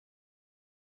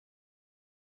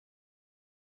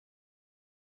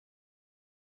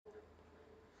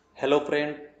Hello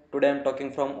friend, today I am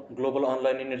talking from Global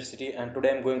Online University and today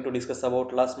I am going to discuss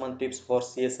about last month tips for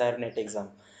CSIR NET exam.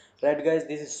 Right guys,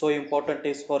 this is so important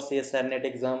tips for CSIR NET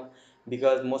exam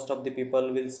because most of the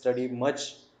people will study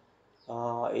much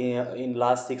in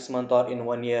last 6 months or in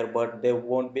 1 year, but they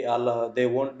won't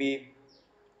be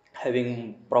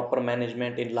having proper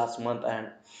management in last month, and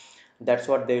that's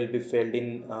what they will be failed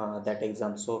in that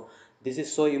exam. So this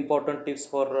is so important tips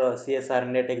for CSIR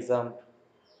NET exam,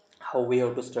 how we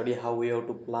have to study, how we have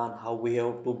to plan, how we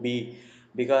have to be,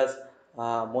 because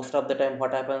most of the time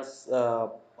what happens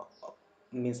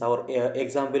means our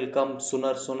exam will come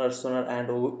sooner, and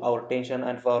our tension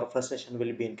and our frustration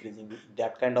will be increasing.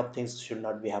 That kind of things should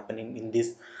not be happening in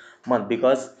this month,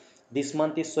 because this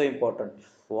month is so important.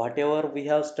 Whatever we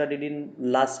have studied in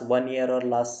last 1 year or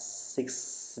last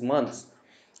 6 months,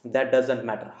 that doesn't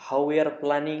matter. How we are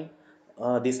planning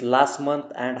this last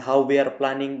month and how we are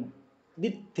planning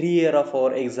the 3 year of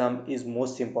our exam is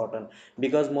most important,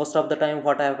 because most of the time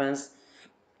what happens,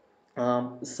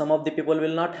 some of the people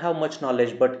will not have much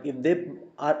knowledge, but if they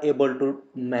are able to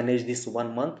manage this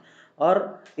 1 month,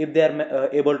 or if they are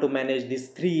able to manage these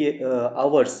 3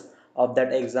 hours of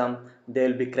that exam, they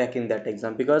will be cracking that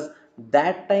exam, because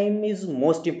that time is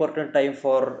most important time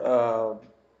for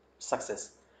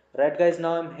success. Right guys,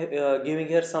 now I'm giving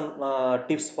here some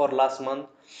tips for last month.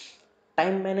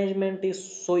 Time management is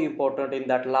so important in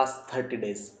that last 30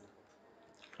 days.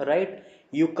 Right,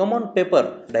 you come on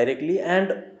paper directly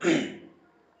and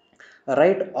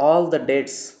write all the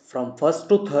dates from 1st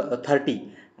to 30,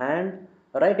 and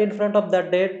right in front of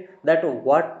that date that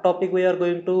what topic we are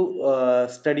going to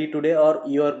study today, or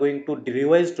you are going to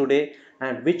revise today,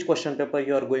 and which question paper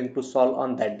you are going to solve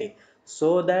on that day,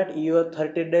 so that your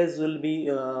 30 days will be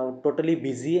totally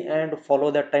busy and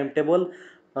follow that timetable,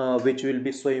 which will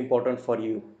be so important for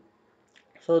you.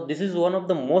 So this is one of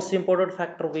the most important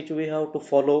factor which we have to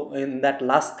follow in that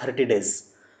last 30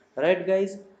 days. Right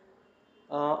guys,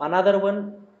 another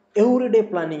one, everyday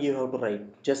planning you have to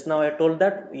write. Just now I told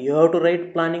that you have to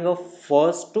write planning of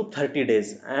first to 30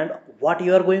 days, and what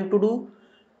you are going to do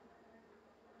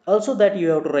also, that you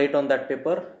have to write on that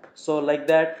paper. So like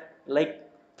that, like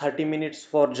 30 minutes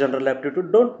for general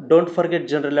aptitude. Don't forget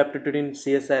general aptitude in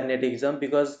CSIR NET exam,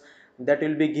 because that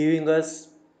will be giving us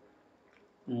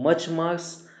much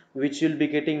marks, which will be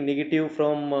getting negative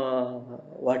from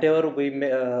whatever we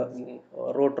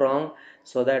wrote wrong,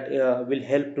 so that will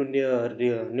help to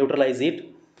neutralize it.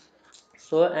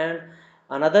 So, and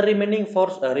another remaining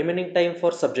time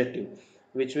for subjective,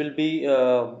 which will be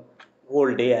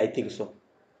whole day, I think so.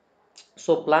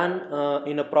 So plan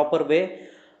in a proper way.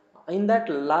 In that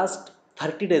last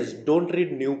 30 days, don't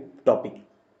read new topic,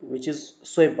 which is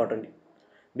so important,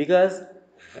 because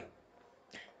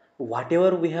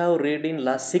whatever we have read in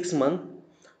last 6 months,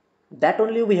 that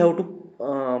only we have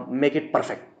to make it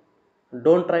perfect.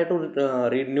 Don't try to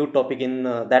read new topic in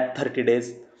that 30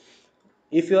 days.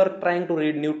 If you are trying to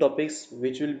read new topics,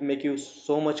 which will make you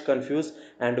so much confused,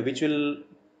 and which will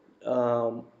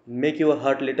make your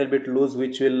heart little bit loose,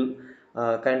 which will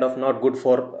kind of not good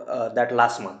for that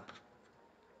last month.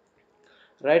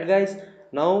 Right guys,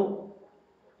 now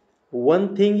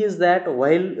one thing is that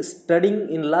while studying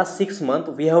in last 6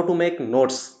 months, we have to make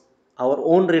notes, our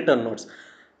own written notes.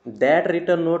 That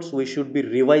written notes we should be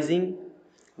revising.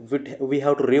 We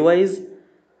have to revise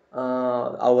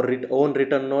our own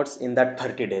written notes in that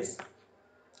 30 days.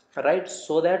 Right,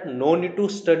 so that no need to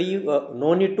study,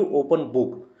 no need to open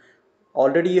book.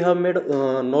 Already you have made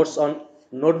notes on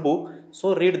notebook,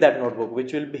 so read that notebook,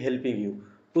 which will be helping you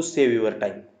to save your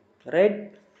time.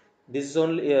 Right, this is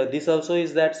only this also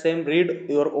is that same, read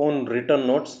your own written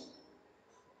notes.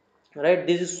 Right,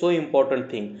 this is so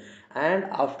important thing. And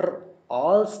after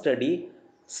all study,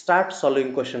 start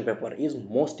solving question paper is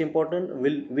most important,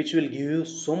 which will give you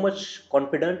so much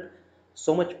confidence,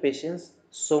 so much patience,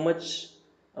 so much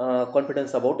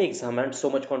confidence about exam, and so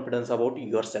much confidence about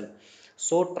yourself.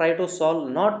 So try to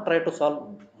solve, not try to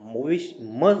solve, we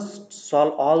must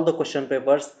solve all the question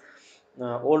papers,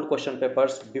 old question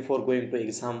papers, before going to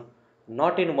exam.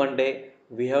 Not in one day,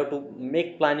 we have to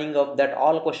make planning of that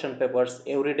all question papers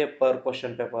every day per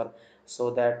question paper,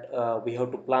 so that we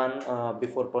have to plan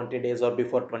before 20 days or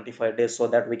before 25 days, so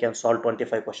that we can solve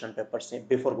 25 question papers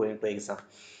before going to exam.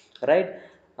 Right,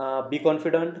 be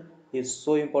confident is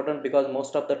so important, because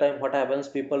most of the time what happens,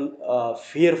 people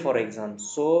fear for exams.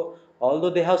 So although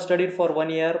they have studied for 1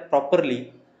 year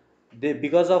properly, they,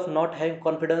 because of not having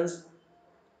confidence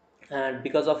and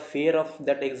because of fear of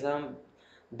that exam,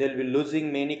 they'll be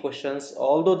losing many questions.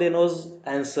 Although they knows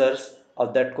answers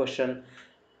of that question,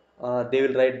 they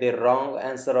will write the wrong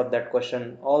answer of that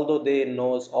question, although they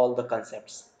knows all the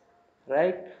concepts.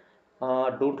 right?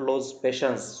 Don't lose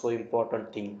patience, so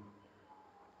important thing.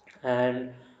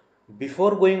 And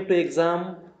before going to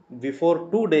exam, before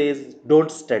 2 days,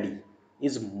 don't study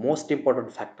is most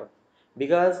important factor.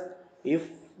 Because if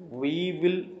we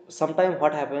will, sometime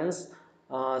what happens,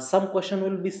 some question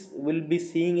will be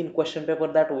seeing in question paper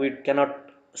that we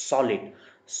cannot solve it.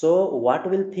 So what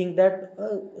will think that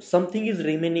something is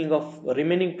remaining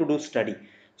to do study.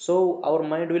 So our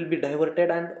mind will be diverted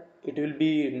and it will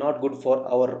be not good for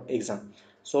our exam.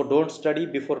 So don't study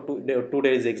before 2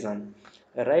 days exam.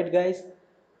 Right, guys?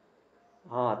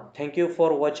 Thank you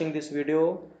for watching this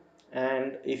video.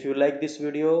 And if you like this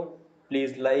video,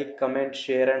 please like, comment,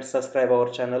 share, and subscribe our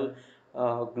channel,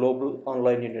 Global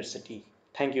Online University.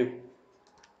 Thank you.